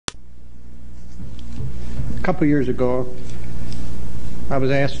A couple years ago, I was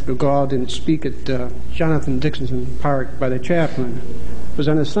asked to go out and speak at Jonathan Dixon Park by the chaplain. It was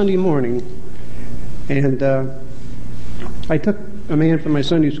on a Sunday morning, and I took a man from my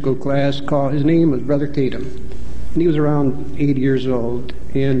Sunday school class. His name was Brother Tatum, and he was around 80 years old.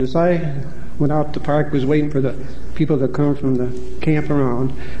 And as I went out to the park, was waiting for the people to come from the camp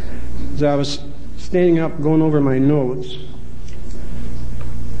around. As I was standing up, going over my notes,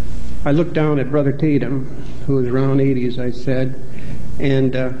 I looked down at Brother Tatum, who was around 80, as I said,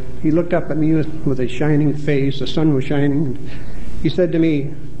 and he looked up at me with a shining face. The sun was shining. He said to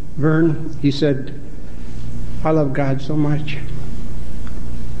me, "Vern," he said, "I love God so much."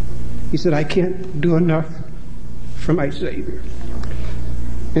 He said, "I can't do enough for my Savior."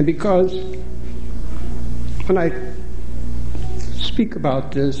 And because when I speak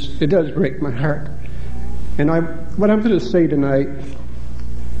about this, it does break my heart. And what I'm going to say tonight,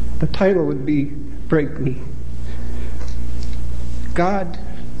 the title would be "Break Me." God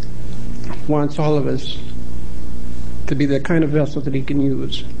wants all of us to be the kind of vessel that He can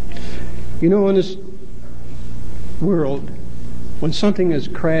use. You know, in this world, when something is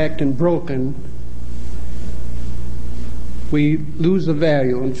cracked and broken, we lose the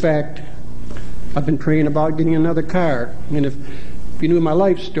value. In fact, I've been praying about getting another car. And if you knew my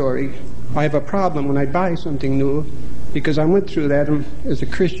life story, I have a problem when I buy something new, because I went through that as a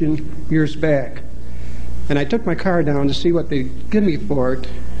Christian years back. And I took my car down to see what they'd give me for it,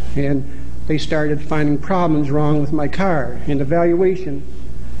 and they started finding problems wrong with my car, and the valuation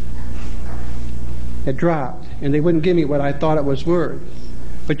had dropped, and they wouldn't give me what I thought it was worth.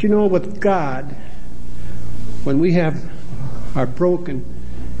 But you know, with God, when we are broken,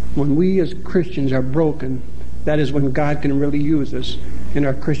 when we as Christians are broken, that is when God can really use us in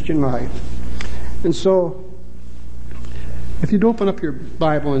our Christian life. And so, if you'd open up your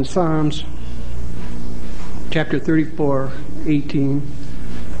Bible in Psalms chapter 34:18,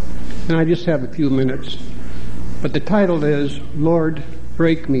 and I just have a few minutes, but the title is "Lord,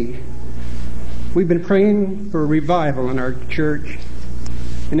 Break Me." We've been praying for a revival in our church,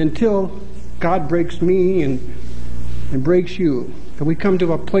 and until God breaks me and breaks you, and we come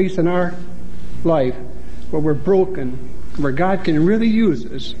to a place in our life where we're broken, where God can really use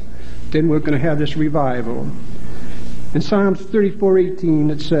us, then we're going to have this revival. In Psalms 34:18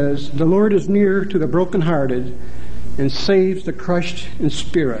 it says, "The Lord is near to the brokenhearted and saves the crushed in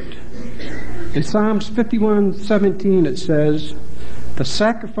spirit." In Psalms 51:17 it says, "The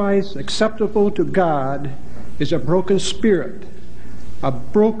sacrifice acceptable to God is a broken spirit, a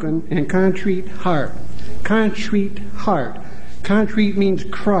broken and contrite heart." Contrite heart. Contrite means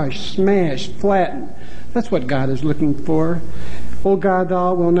crushed, smashed, flattened. That's what God is looking for. "O God,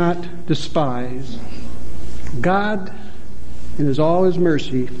 thou wilt not despise." God, in all His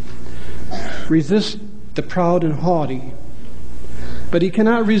mercy, resists the proud and haughty, but He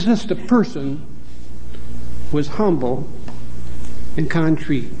cannot resist a person who is humble and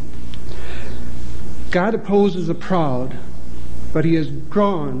contrite. God opposes the proud, but He is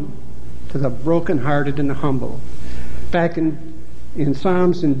drawn to the brokenhearted and the humble. Back in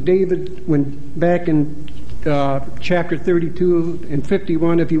Psalms, and David, back in chapter 32 and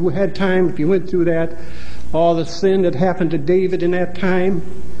 51, if you had time, if you went through that, all the sin that happened to David in that time,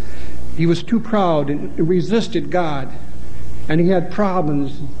 he was too proud and resisted God, and he had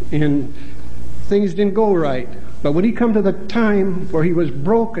problems and things didn't go right. But when he come to the time where he was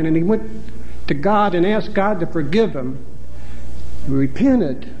broken and he went to God and asked God to forgive him, he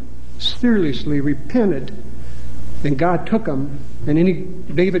repented, seriously repented, then God took him, and then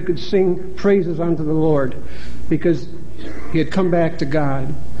David could sing praises unto the Lord because he had come back to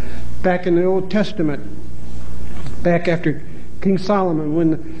God. Back in the Old Testament, back after King Solomon,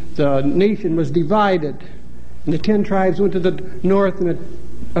 when the nation was divided, and the 10 tribes went to the north and the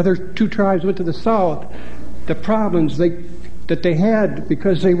other 2 tribes went to the south, the problems that they had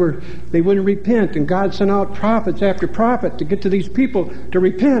because they wouldn't repent, and God sent out prophets after prophet to get to these people to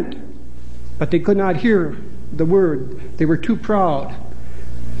repent, but they could not hear the word. They were too proud.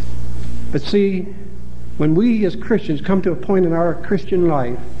 But see, when we as Christians come to a point in our Christian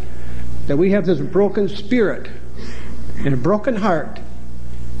life that we have this broken spirit and a broken heart,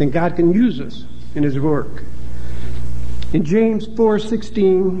 then God can use us in His work. In James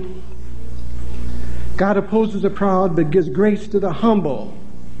 4:16, God opposes the proud but gives grace to the humble.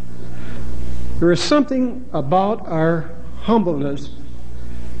 There is something about our humbleness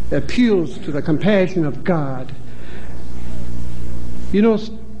that appeals to the compassion of God. You know,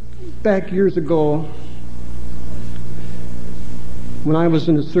 back years ago, when I was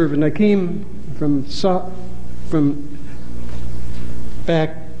in the service, and I came from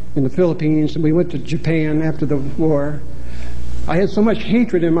back in the Philippines, and we went to Japan after the war. I had so much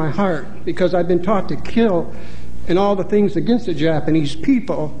hatred in my heart because I'd been taught to kill and all the things against the Japanese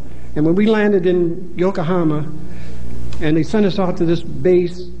people. And when we landed in Yokohama, and they sent us out to this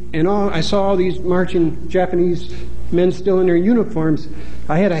base, and I saw all these marching Japanese men still in their uniforms,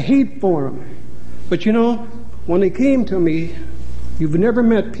 I had a hate for them. But you know, when they came to me, you've never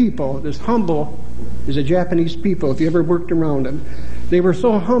met people as humble as the Japanese people, if you ever worked around them. They were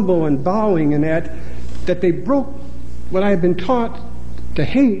so humble and bowing and that they broke what I had been taught to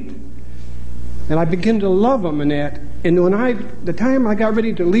hate. And I began to love them and that. And when the time I got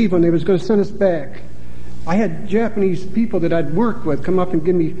ready to leave, when they was going to send us back, I had Japanese people that I'd worked with come up and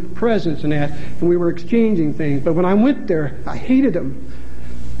give me presents and that, and we were exchanging things. But when I went there, I hated them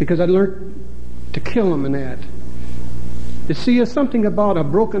because I learned to kill them and that. You see, it's something about a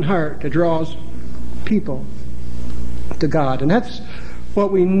broken heart that draws people to God, and that's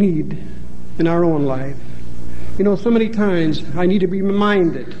what we need in our own life. You know, so many times I need to be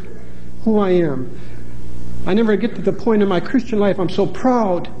reminded who I am. I never get to the point in my Christian life I'm so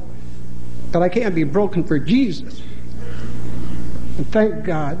proud that I can't be broken for Jesus. And thank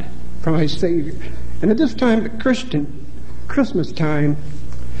God for my Savior. And at this time, Christmas time,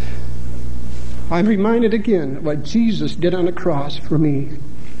 I'm reminded again of what Jesus did on the cross for me.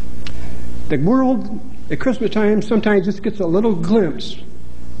 The world at Christmas time sometimes just gets a little glimpse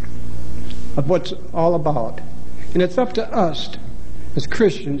of what's all about. And it's up to us as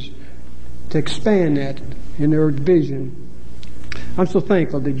Christians to expand that in their vision. I'm so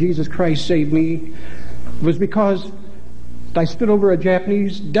thankful that Jesus Christ saved me. It was because I stood over a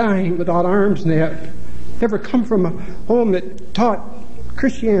Japanese dying without arms and that never come from a home that taught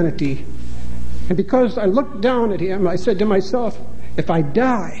Christianity. And because I looked down at him, I said to myself, if I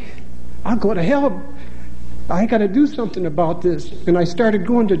die, I'll go to hell. I got to do something about this. And I started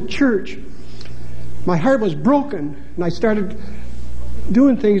going to church. My heart was broken, and I started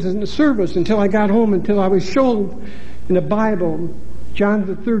doing things in the service until I got home, until I was shown in the Bible, John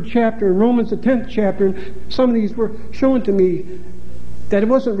the 3rd chapter and Romans the 10th chapter, and some of these were shown to me that it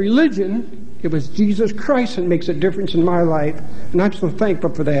wasn't religion, it was Jesus Christ that makes a difference in my life, and I'm so thankful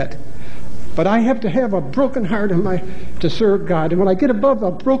for that. But I have to have a broken heart to serve God, and when I get above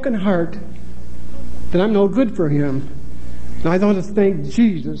a broken heart, then I'm no good for Him. And I want to thank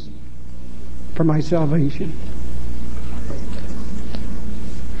Jesus for my salvation.